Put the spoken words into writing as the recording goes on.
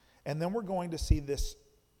And then we're going to see this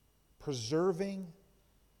preserving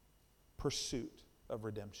pursuit of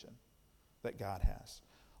redemption that God has.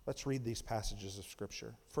 Let's read these passages of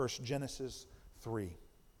Scripture. First, Genesis 3.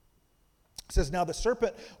 It says, "Now the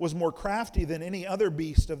serpent was more crafty than any other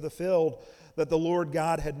beast of the field that the Lord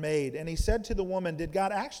God had made. And he said to the woman, 'Did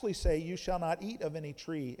God actually say, you shall not eat of any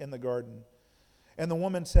tree in the garden?' And the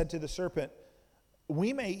woman said to the serpent,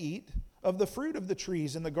 'We may eat of the fruit of the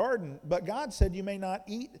trees in the garden, but God said, you may not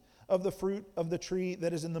eat of the fruit of the tree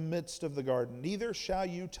that is in the midst of the garden, neither shall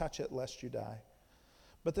you touch it, lest you die.'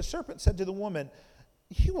 But the serpent said to the woman,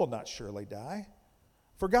 'You will not surely die.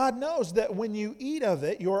 For God knows that when you eat of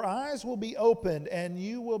it, your eyes will be opened, and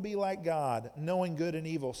you will be like God, knowing good and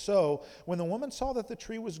evil.' So when the woman saw that the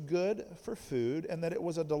tree was good for food, and that it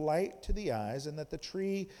was a delight to the eyes, and that the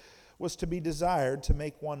tree was to be desired to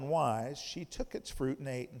make one wise, she took its fruit and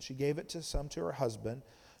ate, and she gave it to some to her husband,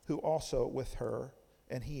 who also with her,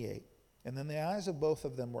 and he ate. And then the eyes of both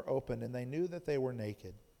of them were opened, and they knew that they were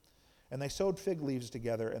naked. And they sewed fig leaves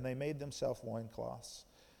together, and they made themselves loincloths.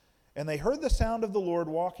 And they heard the sound of the Lord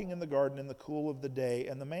walking in the garden in the cool of the day.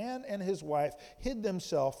 And the man and his wife hid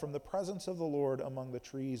themselves from the presence of the Lord among the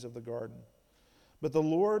trees of the garden. But the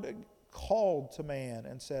Lord called to man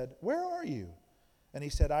and said, 'Where are you?' And he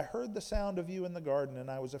said, 'I heard the sound of you in the garden, and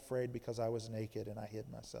I was afraid because I was naked, and I hid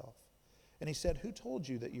myself.' And he said, 'Who told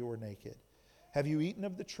you that you were naked? Have you eaten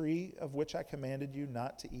of the tree of which I commanded you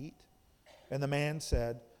not to eat?' And the man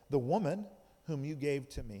said, 'The woman whom you gave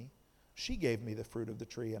to me, she gave me the fruit of the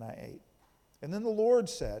tree, and I ate.' And then the Lord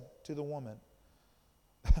said to the woman,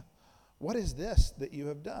 'What is this that you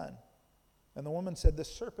have done?' And the woman said, 'The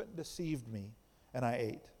serpent deceived me, and I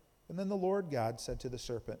ate.' And then the Lord God said to the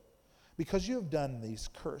serpent, 'Because you have done these,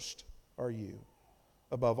 cursed are you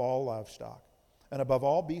above all livestock, and above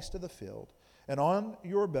all beasts of the field. And on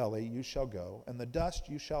your belly you shall go, and the dust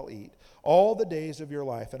you shall eat all the days of your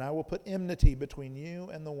life. And I will put enmity between you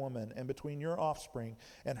and the woman, and between your offspring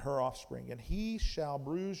and her offspring. And he shall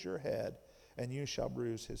bruise your head, and you shall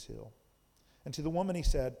bruise his heel.' And to the woman he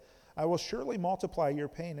said, 'I will surely multiply your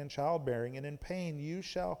pain in childbearing, and in pain you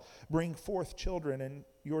shall bring forth children, and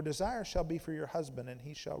your desire shall be for your husband, and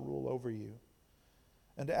he shall rule over you.'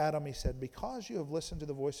 And to Adam he said, 'Because you have listened to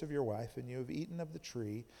the voice of your wife, and you have eaten of the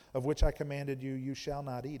tree of which I commanded you, you shall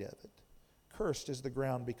not eat of it. Cursed is the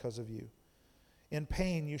ground because of you. In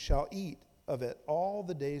pain you shall eat of it all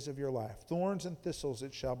the days of your life. Thorns and thistles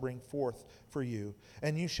it shall bring forth for you,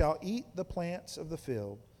 and you shall eat the plants of the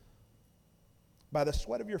field. By the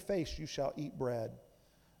sweat of your face you shall eat bread,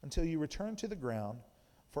 until you return to the ground,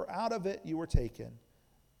 for out of it you were taken,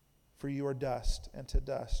 for you are dust, and to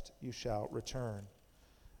dust you shall return.'"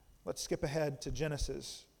 Let's skip ahead to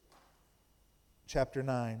Genesis chapter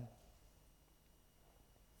 9.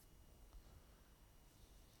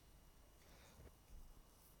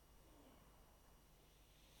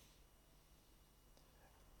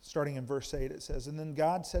 Starting in verse 8, it says, "And then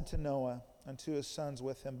God said to Noah and to his sons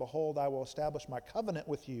with him, 'Behold, I will establish my covenant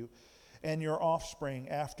with you and your offspring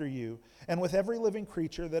after you, and with every living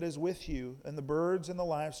creature that is with you, and the birds and the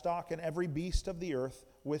livestock and every beast of the earth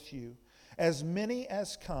with you, as many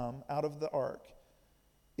as come out of the ark.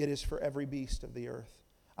 It is for every beast of the earth.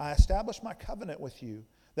 I establish my covenant with you,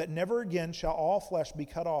 that never again shall all flesh be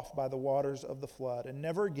cut off by the waters of the flood, and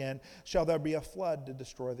never again shall there be a flood to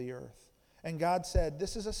destroy the earth.' And God said,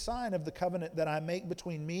 'This is a sign of the covenant that I make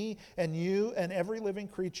between me and you and every living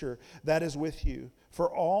creature that is with you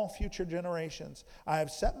for all future generations. I have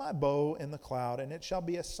set my bow in the cloud, and it shall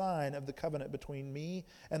be a sign of the covenant between me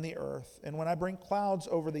and the earth. And when I bring clouds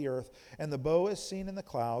over the earth, and the bow is seen in the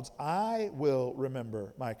clouds, I will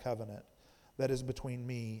remember my covenant that is between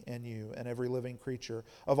me and you and every living creature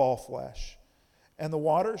of all flesh. And the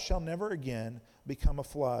waters shall never again become a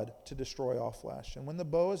flood to destroy all flesh. And when the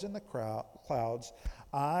bow is in the clouds,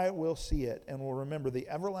 I will see it and will remember the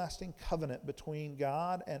everlasting covenant between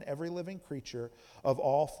God and every living creature of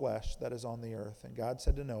all flesh that is on the earth.' And God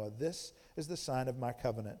said to Noah, 'This is the sign of my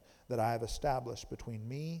covenant that I have established between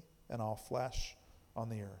me and all flesh on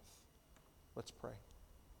the earth.'" Let's pray.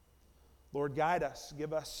 Lord, guide us.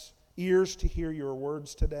 Give us ears to hear your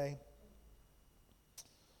words today.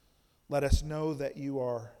 Let us know that you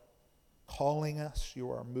are calling us, you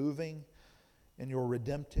are moving in your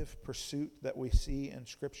redemptive pursuit that we see in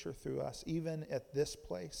Scripture through us, even at this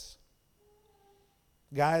place.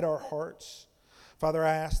 Guide our hearts. Father,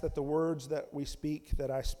 I ask that the words that we speak,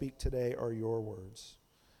 that I speak today, are your words.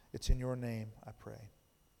 It's in your name I pray.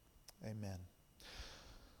 Amen.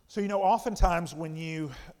 So, oftentimes when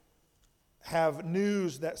you have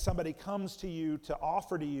news that somebody comes to you to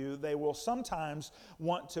offer to you, they will sometimes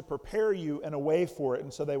want to prepare you in a way for it.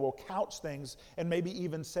 And so they will couch things and maybe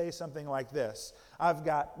even say something like this: I've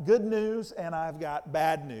got good news and I've got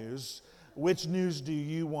bad news. Which news do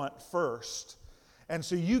you want first? And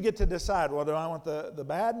so you get to decide, well, do I want the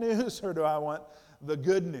bad news or do I want the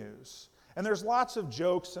good news? And there's lots of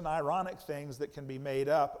jokes and ironic things that can be made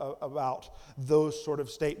up about those sort of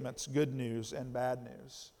statements, good news and bad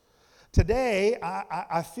news. Today,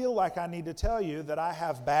 I feel like I need to tell you that I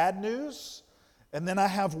have bad news and then I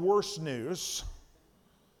have worse news.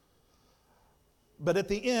 But at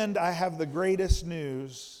the end, I have the greatest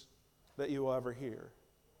news that you will ever hear.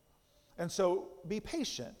 And so be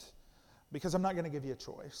patient, because I'm not going to give you a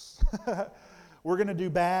choice. We're going to do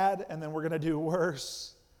bad, and then we're going to do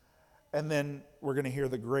worse, and then we're going to hear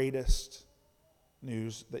the greatest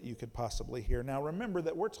news that you could possibly hear. Now remember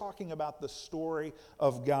that we're talking about the story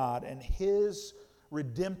of God and His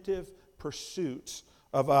redemptive pursuit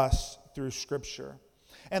of us through Scripture.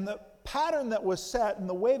 And the pattern that was set and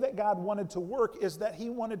the way that God wanted to work is that He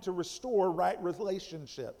wanted to restore right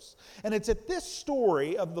relationships. And it's at this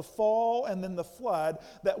story of the fall and then the flood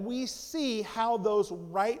that we see how those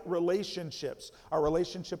right relationships, our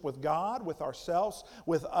relationship with God, with ourselves,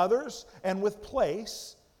 with others, and with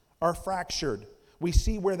place, are fractured. We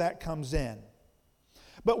see where that comes in.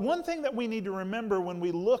 But one thing that we need to remember when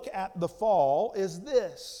we look at the fall is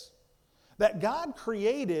this: that God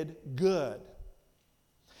created good.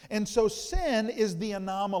 And so sin is the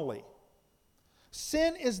anomaly.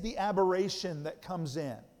 Sin is the aberration that comes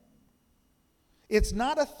in. It's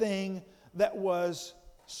not a thing that was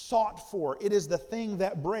sought for. It is the thing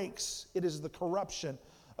that breaks. It is the corruption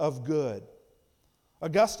of good.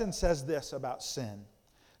 Augustine says this about sin: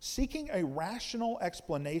 seeking a rational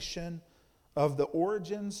explanation of the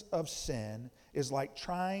origins of sin is like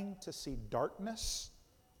trying to see darkness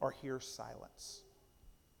or hear silence.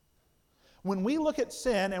 When we look at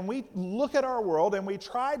sin and we look at our world and we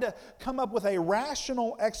try to come up with a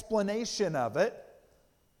rational explanation of it,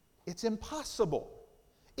 it's impossible.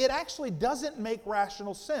 It actually doesn't make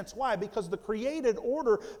rational sense. Why? Because the created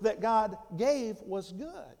order that God gave was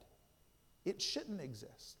good. It shouldn't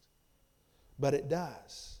exist, but it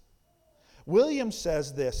does. Williams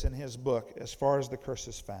says this in his book, As Far as the Curse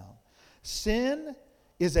is Found: sin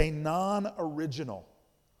is a non-original,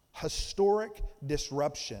 historic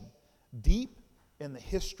disruption deep in the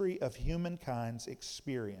history of humankind's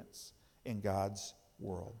experience in God's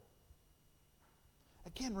world.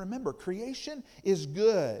 Again, remember, creation is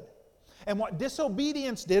good. And what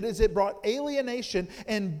disobedience did is it brought alienation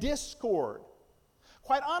and discord.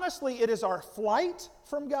 Quite honestly, it is our flight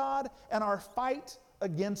from God and our fight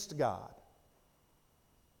against God.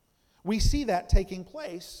 We see that taking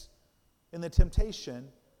place in the temptation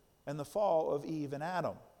and the fall of Eve and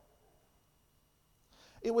Adam.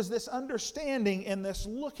 It was this understanding and this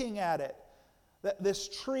looking at it, that this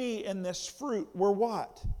tree and this fruit were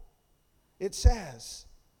what? It says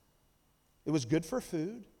it was good for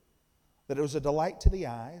food, that it was a delight to the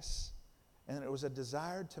eyes, and it was a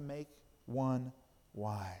desire to make one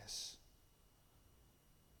wise.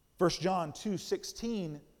 1 John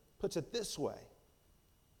 2:16 puts it this way: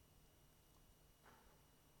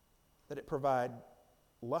 that it provide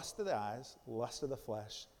lust of the eyes, lust of the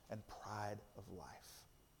flesh, and pride of life.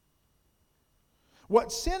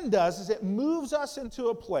 What sin does is it moves us into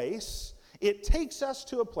a place, it takes us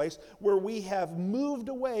to a place where we have moved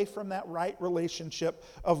away from that right relationship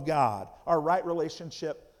of God, our right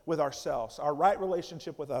relationship with ourselves, our right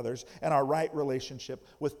relationship with others, and our right relationship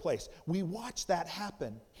with place. We watch that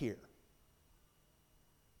happen here.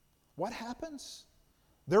 What happens?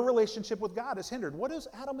 Their relationship with God is hindered. What does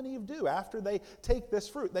Adam and Eve do after they take this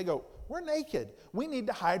fruit? They go, we're naked. We need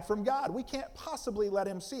to hide from God. We can't possibly let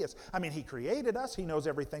Him see us. I mean, He created us. He knows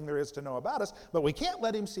everything there is to know about us, but we can't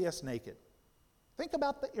let Him see us naked. Think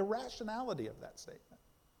about the irrationality of that statement.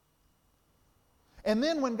 And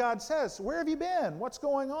then when God says, where have you been? What's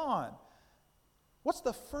going on? What's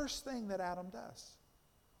the first thing that Adam does?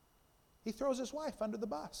 He throws his wife under the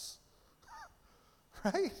bus.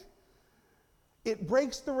 Right? It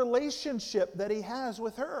breaks the relationship that he has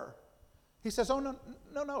with her. He says, oh,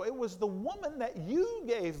 no, it was the woman that you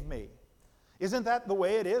gave me. Isn't that the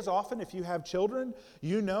way it is often if you have children?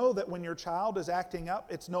 You know that when your child is acting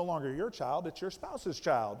up, it's no longer your child, it's your spouse's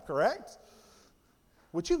child, correct?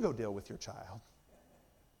 Would you go deal with your child?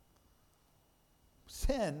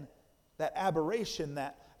 Sin, that aberration,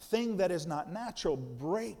 that thing that is not natural,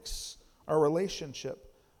 breaks our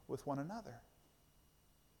relationship with one another.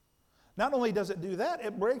 Not only does it do that,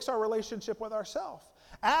 it breaks our relationship with ourselves.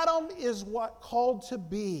 Adam is what called to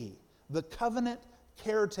be the covenant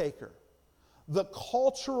caretaker, the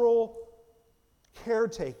cultural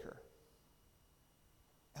caretaker.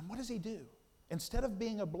 And what does he do? Instead of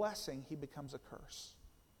being a blessing, he becomes a curse.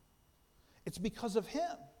 It's because of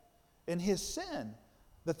him and his sin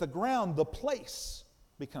that the ground, the place,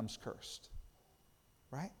 becomes cursed.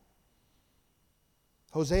 Right?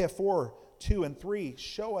 Hosea 4, 2 and 3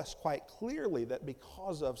 show us quite clearly that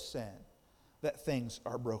because of sin, that things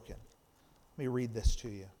are broken. Let me read this to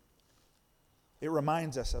you. It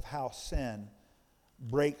reminds us of how sin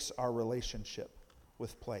breaks our relationship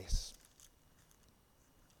with place.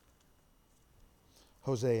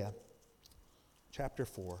 Hosea chapter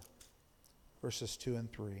 4, verses 2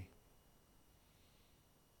 and 3.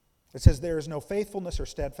 It says, there is no faithfulness or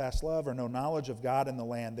steadfast love or no knowledge of God in the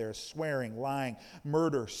land. There is swearing, lying,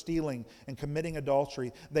 murder, stealing, and committing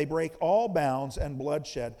adultery. They break all bounds, and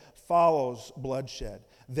bloodshed follows bloodshed.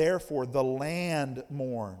 Therefore the land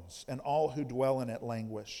mourns, and all who dwell in it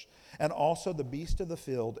languish. And also the beasts of the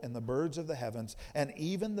field and the birds of the heavens, and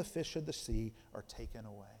even the fish of the sea are taken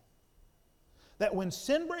away. That when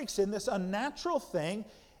sin breaks in, this unnatural thing,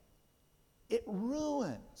 it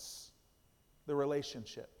ruins the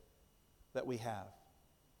relationship that we have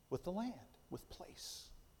with the land, with place.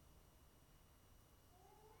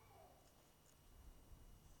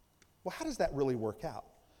 Well, how does that really work out?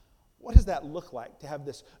 What does that look like to have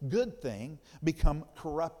this good thing become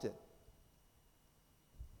corrupted?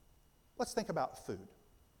 Let's think about food.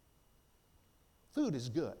 Food is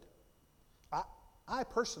good. I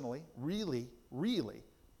personally really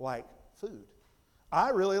like food.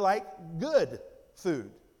 I really like good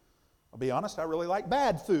food. I'll be honest, I really like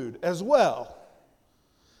bad food as well.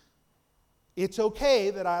 It's okay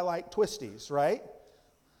that I like twisties, right?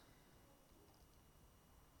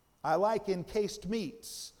 I like encased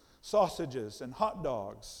meats, sausages, and hot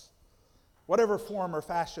dogs, whatever form or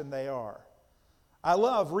fashion they are. I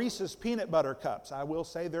love Reese's peanut butter cups. I will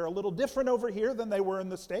say they're a little different over here than they were in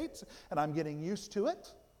the States, and I'm getting used to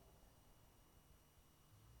it.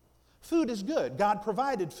 Food is good. God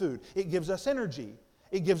provided food. It gives us energy.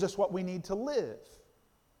 It gives us what we need to live.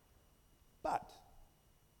 But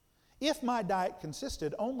if my diet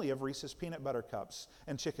consisted only of Reese's peanut butter cups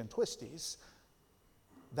and chicken twisties,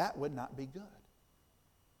 that would not be good.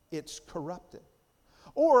 It's corrupted.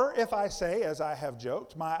 Or if I say, as I have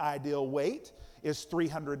joked, my ideal weight is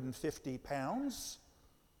 350 pounds.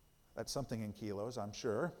 That's something in kilos, I'm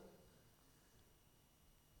sure.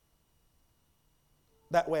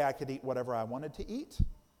 That way I could eat whatever I wanted to eat.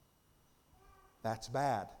 That's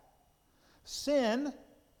bad. Sin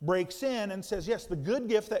breaks in and says, yes, the good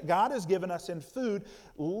gift that God has given us in food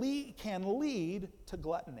can lead to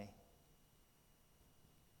gluttony.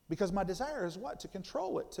 Because my desire is what? To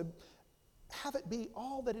control it, to have it be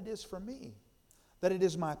all that it is for me, that it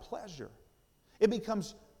is my pleasure. It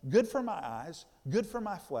becomes good for my eyes, good for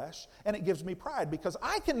my flesh, and it gives me pride because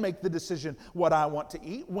I can make the decision what I want to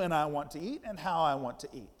eat, when I want to eat, and how I want to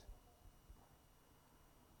eat.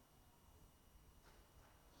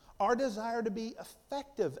 Our desire to be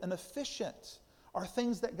effective and efficient are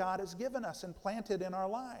things that God has given us and planted in our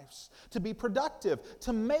lives. To be productive,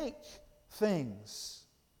 to make things.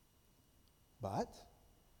 But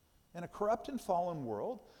in a corrupt and fallen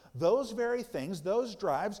world, those very things, those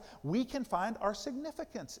drives, we can find our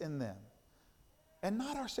significance in them. And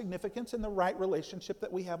not our significance in the right relationship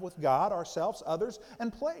that we have with God, ourselves, others,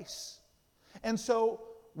 and place. And so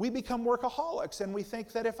we become workaholics, and we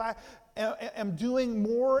think that if I am doing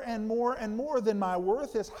more and more and more, then my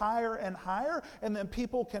worth is higher and higher, and then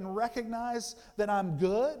people can recognize that I'm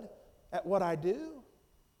good at what I do.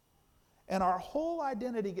 And our whole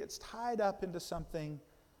identity gets tied up into something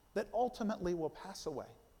that ultimately will pass away.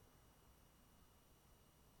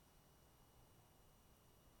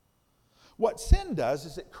 What sin does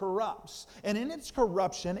is it corrupts, and in its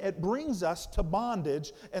corruption, it brings us to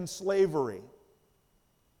bondage and slavery.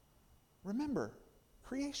 Remember,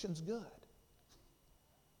 creation's good.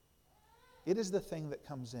 It is the thing that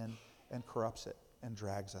comes in and corrupts it and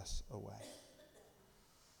drags us away.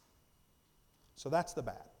 So that's the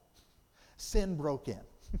bad. Sin broke in.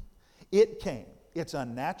 It came. It's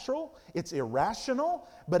unnatural, it's irrational,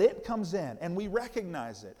 but it comes in and we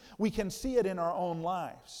recognize it. We can see it in our own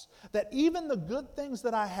lives. That even the good things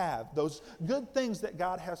that I have, those good things that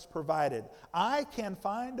God has provided, I can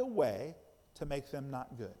find a way to make them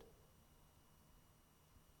not good.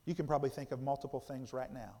 You can probably think of multiple things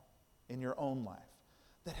right now in your own life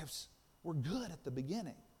that were good at the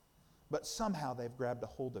beginning, but somehow they've grabbed a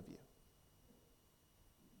hold of you.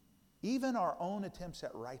 Even our own attempts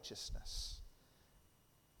at righteousness,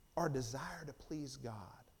 our desire to please God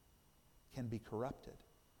can be corrupted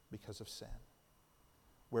because of sin.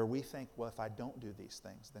 Where we think, well, if I don't do these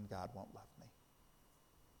things, then God won't love me.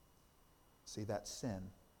 See, that's sin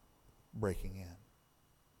breaking in.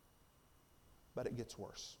 But it gets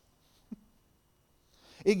worse.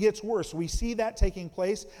 It gets worse. We see that taking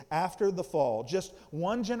place after the fall. Just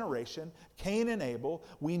one generation, Cain and Abel,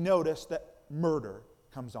 we notice that murder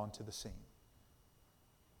comes onto the scene.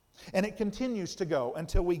 And it continues to go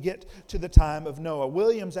until we get to the time of Noah.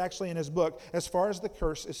 Williams, actually in his book, As Far as the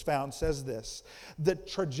Curse is Found, says this: the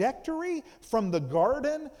trajectory from the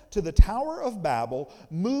garden to the Tower of Babel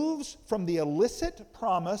moves from the illicit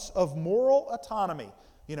promise of moral autonomy.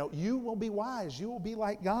 You will be wise, you will be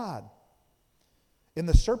like God, in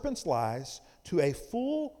the serpent's lies, to a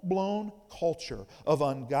full-blown culture of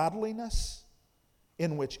ungodliness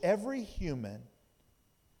in which every human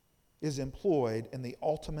is employed in the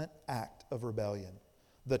ultimate act of rebellion,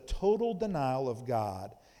 the total denial of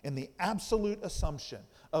God and the absolute assumption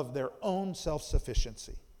of their own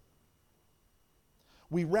self-sufficiency.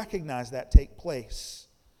 We recognize that take place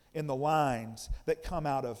in the lines that come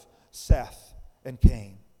out of Seth and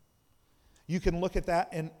Cain. You can look at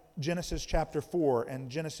that in Genesis chapter 4 and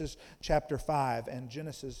Genesis chapter 5 and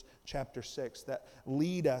Genesis chapter 6 that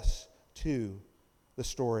lead us to the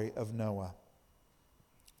story of Noah.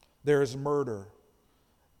 There is murder.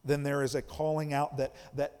 Then there is a calling out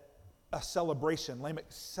that a celebration. Lamech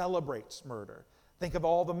celebrates murder. Think of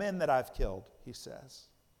all the men that I've killed, he says.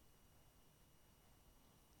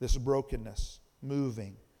 This brokenness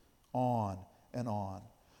moving on and on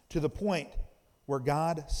to the point where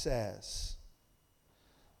God says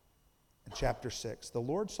in chapter 6, the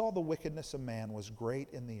Lord saw the wickedness of man was great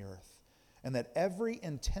in the earth, and that every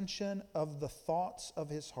intention of the thoughts of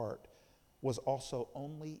his heart was also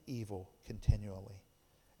only evil continually.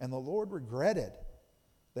 And the Lord regretted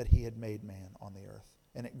that he had made man on the earth,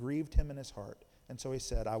 and it grieved him in his heart. And so he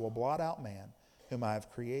said, I will blot out man, whom I have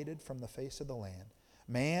created from the face of the land,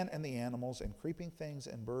 man and the animals and creeping things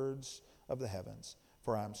and birds of the heavens,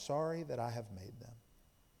 for I am sorry that I have made them.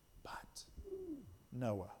 But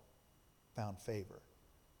Noah found favor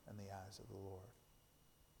in the eyes of the Lord.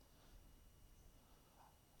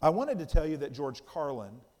 I wanted to tell you that George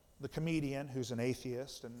Carlin, the comedian who's an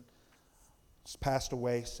atheist and has passed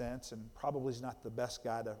away since and probably is not the best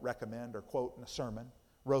guy to recommend or quote in a sermon,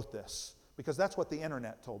 wrote this because that's what the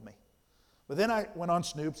internet told me. But then I went on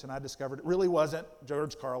Snoops and I discovered it really wasn't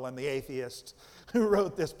George Carlin, the atheist, who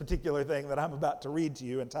wrote this particular thing that I'm about to read to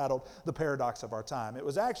you entitled The Paradox of Our Time. It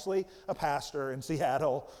was actually a pastor in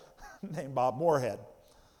Seattle named Bob Moorhead.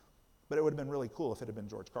 But it would have been really cool if it had been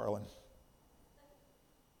George Carlin.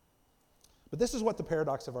 But this is what the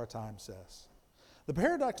paradox of our time says. The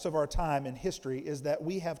paradox of our time in history is that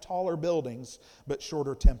we have taller buildings but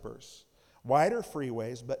shorter tempers, wider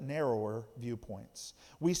freeways but narrower viewpoints.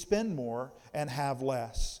 We spend more and have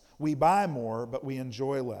less. We buy more but we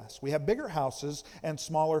enjoy less. We have bigger houses and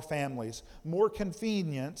smaller families, more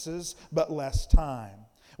conveniences but less time.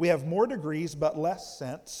 We have more degrees but less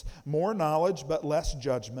sense, more knowledge but less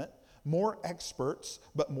judgment, more experts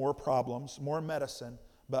but more problems, more medicine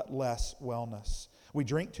but less wellness. We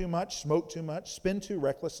drink too much, smoke too much, spend too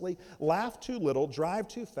recklessly, laugh too little, drive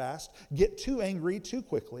too fast, get too angry too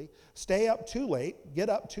quickly, stay up too late, get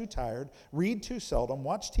up too tired, read too seldom,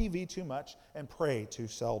 watch TV too much, and pray too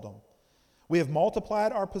seldom. We have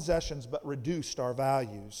multiplied our possessions but reduced our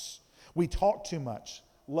values. We talk too much,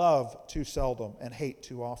 love too seldom, and hate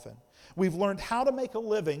too often. We've learned how to make a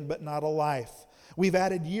living but not a life. We've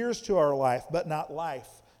added years to our life but not life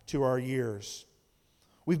to our years.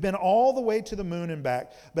 We've been all the way to the moon and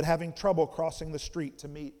back, but having trouble crossing the street to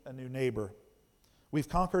meet a new neighbor. We've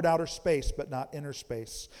conquered outer space, but not inner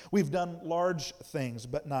space. We've done large things,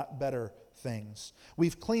 but not better things.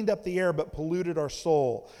 We've cleaned up the air, but polluted our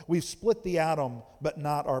soul. We've split the atom, but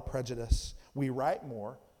not our prejudice. We write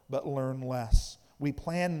more, but learn less. We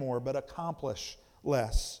plan more, but accomplish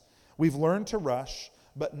less. We've learned to rush,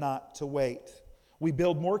 but not to wait. We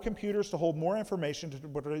build more computers to hold more information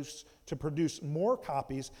to produce more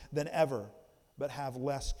copies than ever, but have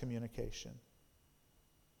less communication.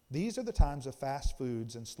 These are the times of fast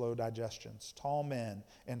foods and slow digestions, tall men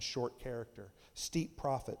and short character, steep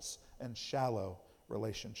profits and shallow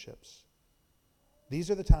relationships.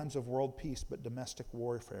 These are the times of world peace but domestic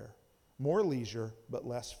warfare, more leisure but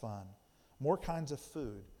less fun, more kinds of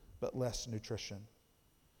food but less nutrition.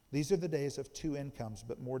 These are the days of 2 incomes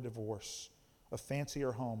but more divorce, of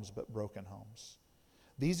fancier homes but broken homes.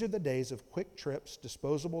 These are the days of quick trips,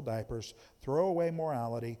 disposable diapers, throwaway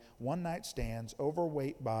morality, one-night stands,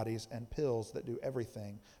 overweight bodies, and pills that do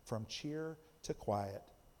everything from cheer to quiet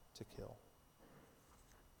to kill.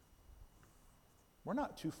 we're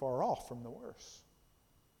not too far off from the worst.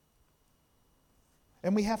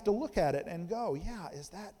 And we have to look at it and go, yeah, is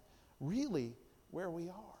that really where we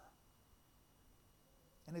are?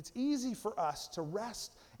 And it's easy for us to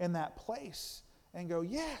rest in that place and go,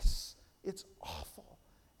 yes, it's awful,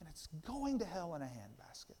 and it's going to hell in a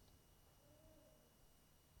handbasket.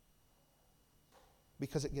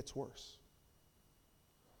 Because it gets worse.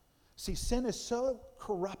 See, sin is so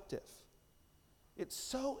corruptive, it's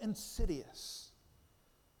so insidious,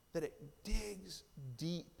 that it digs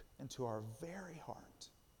deep into our very heart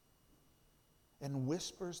and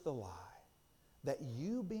whispers the lie that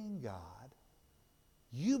you being God,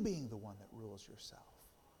 you being the one that rules yourself,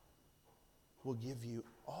 will give you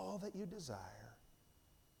all that you desire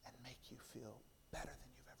and make you feel better than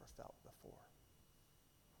you've ever felt before.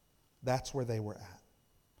 That's where they were at.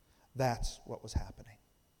 That's what was happening.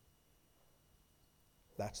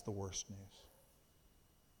 That's the worst news.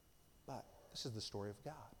 But this is the story of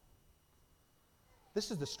God.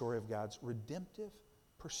 This is the story of God's redemptive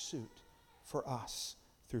pursuit for us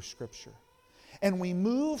through Scripture. And we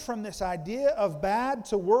move from this idea of bad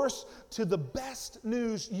to worse to the best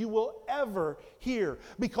news you will ever hear.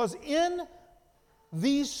 Because in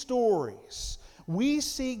these stories, we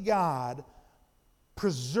see God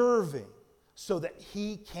preserving so that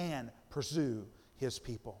He can pursue His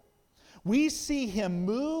people. We see Him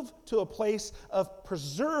move to a place of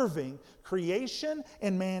preserving creation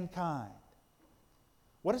and mankind.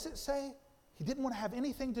 What does it say? He didn't want to have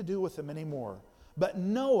anything to do with them anymore. But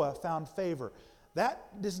Noah found favor.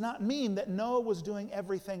 That does not mean that Noah was doing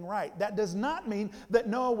everything right. That does not mean that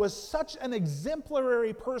Noah was such an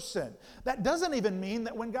exemplary person. That doesn't even mean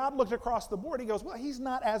that when God looked across the board, He goes, well, he's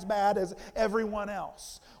not as bad as everyone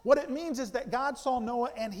else. What it means is that God saw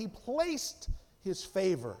Noah and He placed His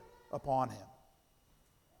favor upon him.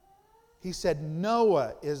 He said,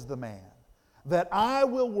 Noah is the man that I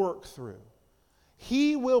will work through.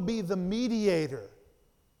 He will be the mediator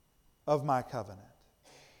of my covenant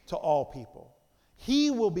to all people.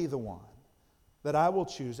 He will be the one that I will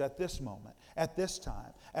choose at this moment, at this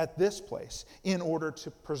time, at this place, in order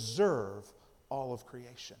to preserve all of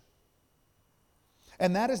creation.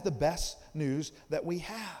 And that is the best news that we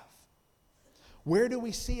have. Where do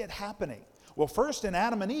we see it happening? Well, first in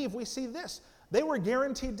Adam and Eve, we see this. They were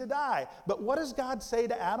guaranteed to die. But what does God say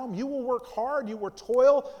to Adam? You will work hard, you will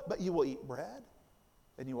toil, but you will eat bread,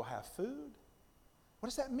 and you will have food. What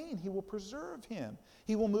does that mean? He will preserve him.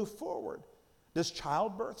 He will move forward. Does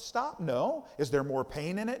childbirth stop? No. Is there more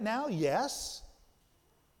pain in it now? Yes.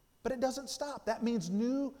 But it doesn't stop. That means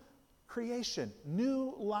new creation,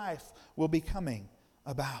 new life will be coming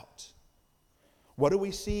about. What do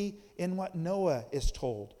we see in what Noah is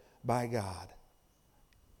told by God?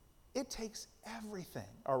 It takes everything.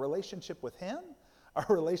 Our relationship with Him, our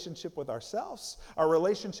relationship with ourselves, our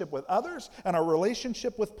relationship with others, and our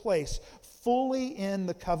relationship with place, fully in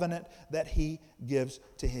the covenant that He gives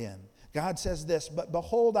to him. God says this, but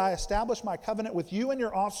behold, I establish my covenant with you and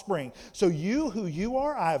your offspring. So you who you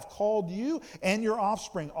are, I have called you and your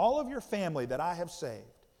offspring, all of your family that I have saved,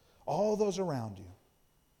 all those around you.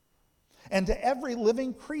 And to every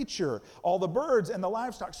living creature, all the birds and the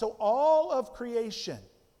livestock, so all of creation,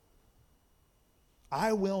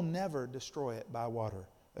 I will never destroy it by water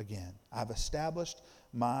again. I've established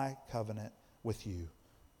my covenant with you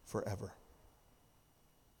forever.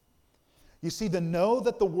 You see, the no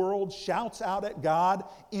that the world shouts out at God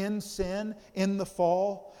in sin, in the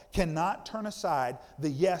fall, cannot turn aside the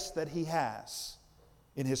yes that He has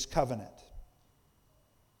in His covenant.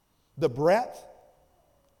 The breadth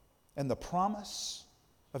and the promise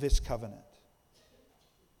of His covenant.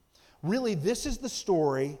 Really, this is the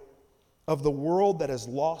story of the world that has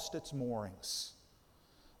lost its moorings.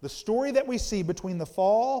 The story that we see between the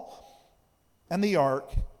fall and the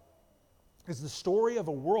ark is the story of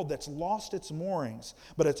a world that's lost its moorings,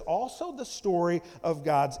 but it's also the story of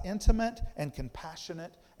God's intimate and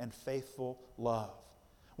compassionate and faithful love.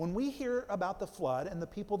 When we hear about the flood and the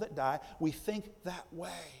people that die, we think that way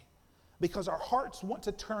because our hearts want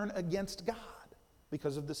to turn against God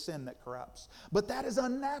because of the sin that corrupts. But that is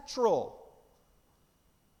unnatural.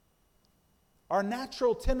 Our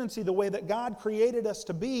natural tendency, the way that God created us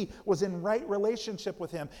to be, was in right relationship with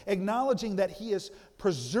Him, acknowledging that He is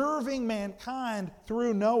preserving mankind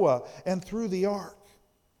through Noah and through the ark.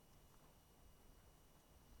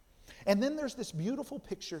 And then there's this beautiful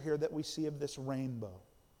picture here that we see of this rainbow.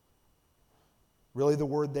 Really, the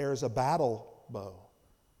word there is a battle bow.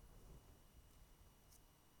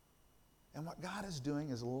 And what God is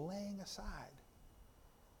doing is laying aside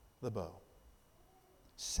the bow,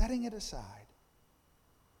 setting it aside,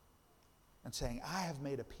 and saying, I have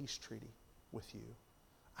made a peace treaty with you.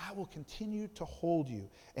 I will continue to hold you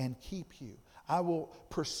and keep you. I will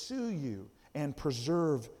pursue you and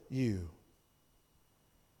preserve you.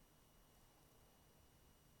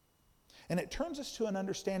 And it turns us to an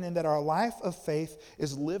understanding that our life of faith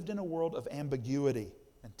is lived in a world of ambiguity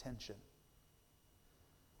and tension.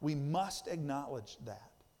 We must acknowledge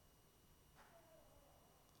that.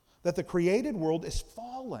 That the created world is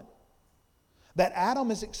fallen. That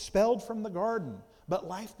Adam is expelled from the garden, but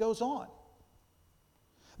life goes on.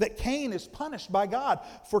 That Cain is punished by God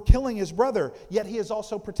for killing his brother, yet he is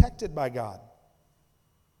also protected by God.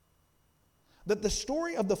 That the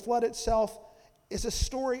story of the flood itself is a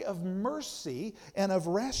story of mercy and of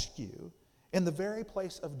rescue in the very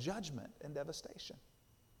place of judgment and devastation.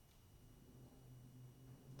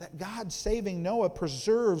 That God saving Noah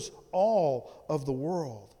preserves all of the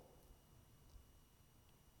world.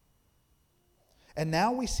 And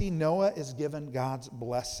now we see Noah is given God's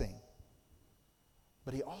blessing.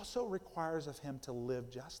 But he also requires of him to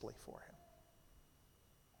live justly for him.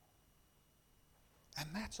 And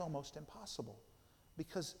that's almost impossible.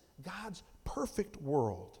 Because God's perfect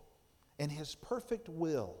world and his perfect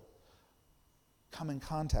will come in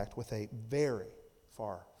contact with a very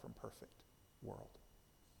far from perfect world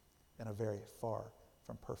and a very far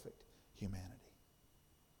from perfect humanity.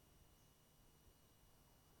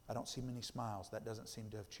 I don't see many smiles. That doesn't seem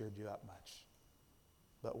to have cheered you up much.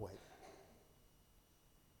 But wait.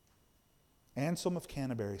 Anselm of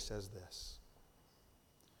Canterbury says this: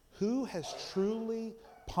 who has truly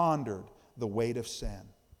pondered the weight of sin?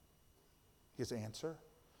 His answer: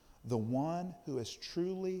 the one who has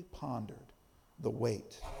truly pondered the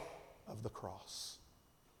weight of the cross.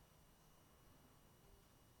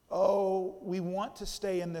 Oh, we want to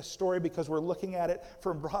stay in this story because we're looking at it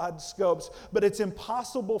from broad scopes, but it's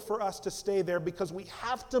impossible for us to stay there because we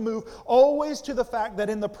have to move always to the fact that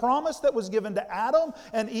in the promise that was given to Adam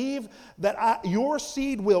and Eve, that your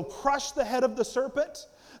seed will crush the head of the serpent,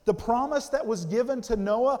 the promise that was given to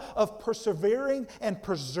Noah of persevering and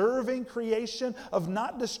preserving creation, of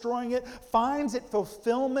not destroying it, finds its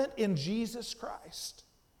fulfillment in Jesus Christ.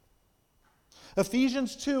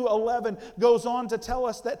 Ephesians 2:11 goes on to tell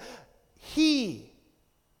us that He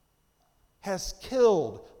has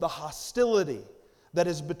killed the hostility that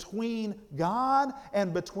is between God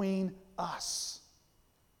and between us.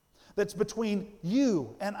 That's between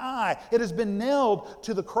you and I. It has been nailed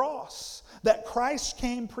to the cross. That Christ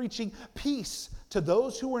came preaching peace to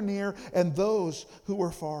those who were near and those who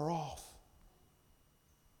were far off.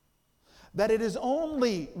 That it is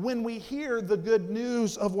only when we hear the good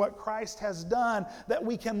news of what Christ has done that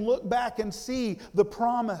we can look back and see the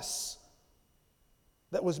promise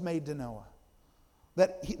that was made to Noah.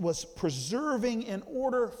 That he was preserving in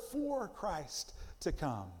order for Christ to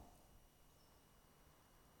come.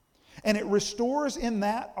 And it restores in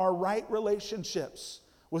that our right relationships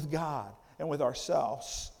with God and with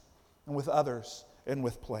ourselves and with others and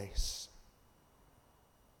with place.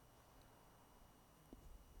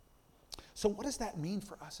 So what does that mean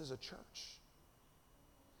for us as a church?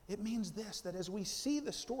 It means this, that as we see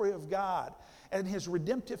the story of God and His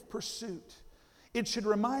redemptive pursuit, it should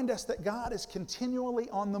remind us that God is continually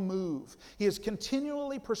on the move. He is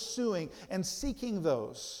continually pursuing and seeking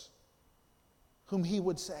those whom He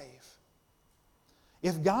would save.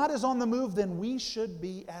 If God is on the move, then we should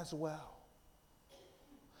be as well.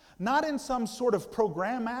 Not in some sort of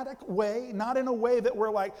programmatic way, not in a way that we're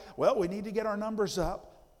like, well, we need to get our numbers up.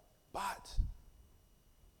 But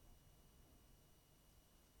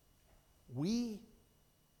we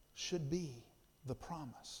should be the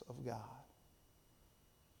promise of God.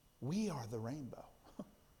 We are the rainbow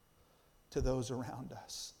to those around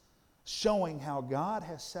us, showing how God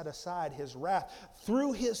has set aside His wrath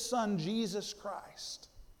through His Son, Jesus Christ.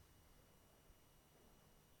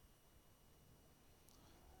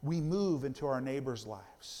 We move into our neighbors'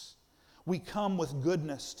 lives. We come with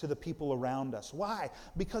goodness to the people around us. Why?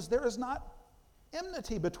 Because there is not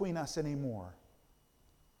enmity between us anymore.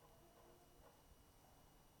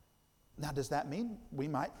 Now, does that mean we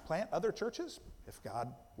might plant other churches? If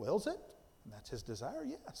God wills it, and that's His desire,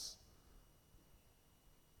 yes.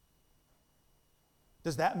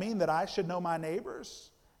 Does that mean that I should know my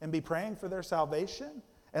neighbors and be praying for their salvation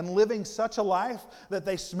and living such a life that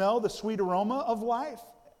they smell the sweet aroma of life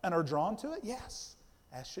and are drawn to it? Yes,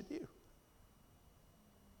 as should you.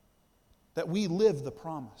 That we live the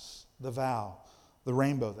promise, the vow, the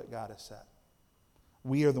rainbow that God has set.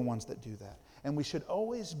 We are the ones that do that. And we should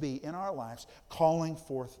always be in our lives calling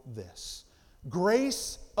forth this: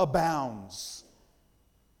 grace abounds.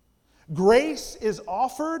 Grace is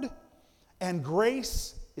offered and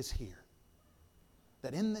grace is here.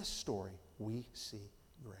 That in this story we see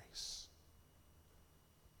grace.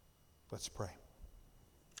 Let's pray.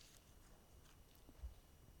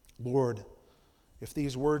 Lord, if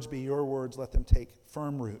these words be your words, let them take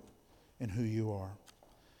firm root in who you are.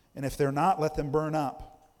 And if they're not, let them burn up.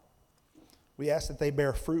 We ask that they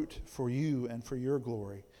bear fruit for you and for your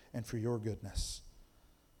glory and for your goodness.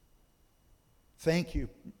 Thank you.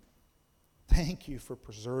 Thank you for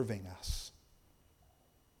preserving us.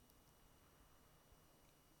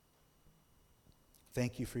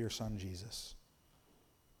 Thank you for your Son, Jesus.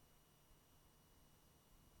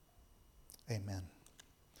 Amen.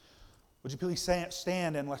 Would you please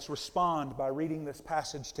stand and let's respond by reading this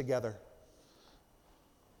passage together.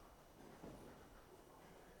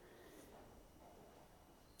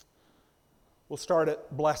 We'll start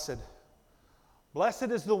at blessed. Blessed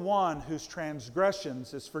is the one whose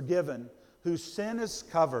transgressions is forgiven, whose sin is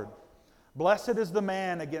covered. Blessed is the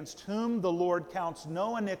man against whom the Lord counts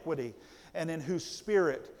no iniquity, and in whose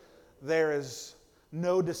spirit there is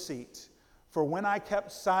no deceit. For when I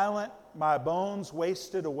kept silent, my bones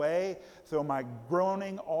wasted away through my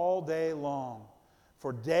groaning all day long.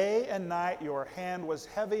 For day and night your hand was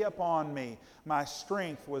heavy upon me. My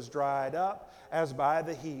strength was dried up as by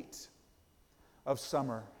the heat of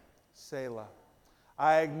summer. Selah.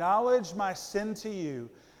 I acknowledged my sin to you,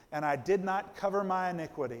 and I did not cover my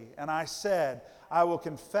iniquity. And I said, I will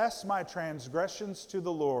confess my transgressions to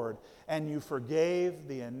the Lord, and you forgave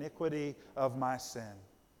the iniquity of my sin.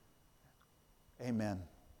 Amen.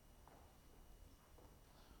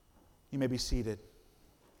 You may be seated.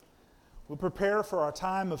 We'll prepare for our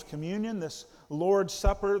time of communion, this Lord's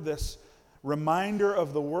Supper, this reminder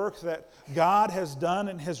of the work that God has done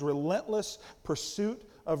in His relentless pursuit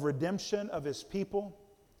of redemption of His people,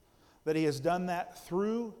 that He has done that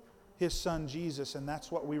through His Son Jesus, and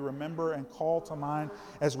that's what we remember and call to mind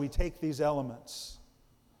as we take these elements.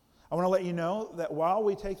 I want to let you know that while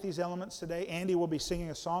we take these elements today, Andy will be singing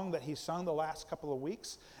a song that he's sung the last couple of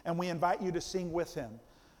weeks, and we invite you to sing with him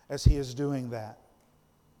as he is doing that.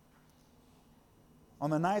 On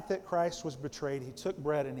the night that Christ was betrayed, He took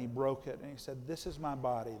bread and He broke it, and He said, "This is my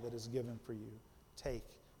body that is given for you. Take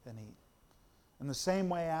and eat." In the same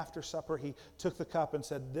way, after supper, He took the cup and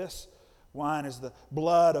said, "This wine is the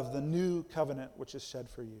blood of the new covenant which is shed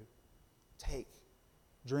for you. Take,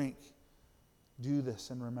 drink, do this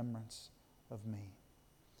in remembrance of me."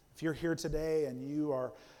 If you're here today and you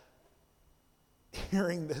are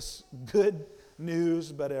hearing this good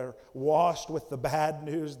news but are washed with the bad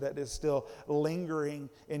news that is still lingering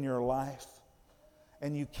in your life,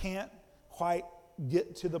 and you can't quite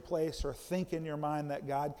get to the place or think in your mind that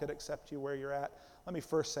God could accept you where you're at, let me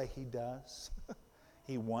first say He does.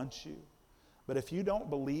 He wants you. But if you don't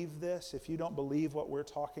believe this, if you don't believe what we're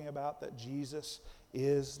talking about, that Jesus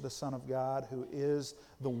is the Son of God, who is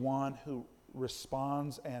the one who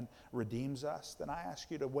responds and redeems us, then I ask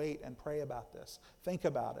you to wait and pray about this. Think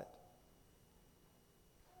about it.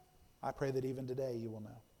 I pray that even today you will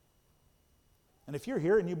know. And if you're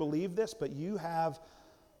here and you believe this, but you have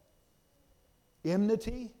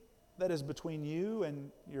enmity that is between you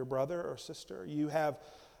and your brother or sister, you have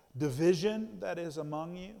division that is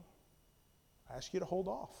among you, I ask you to hold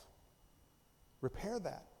off. Repair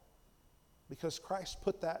that. Because Christ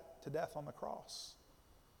put that to death on the cross.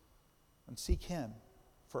 And seek Him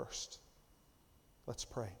first. Let's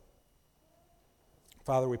pray.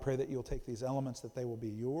 Father, we pray that You'll take these elements, that they will be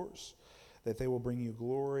Yours, that they will bring You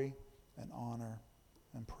glory and honor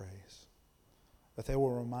and praise. That they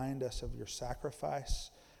will remind us of Your sacrifice,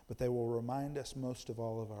 but they will remind us most of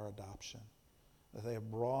all of our adoption. That they have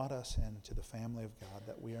brought us into the family of God,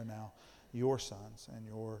 that we are now Your sons and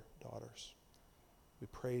Your daughters. We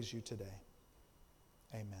praise You today.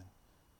 Amen.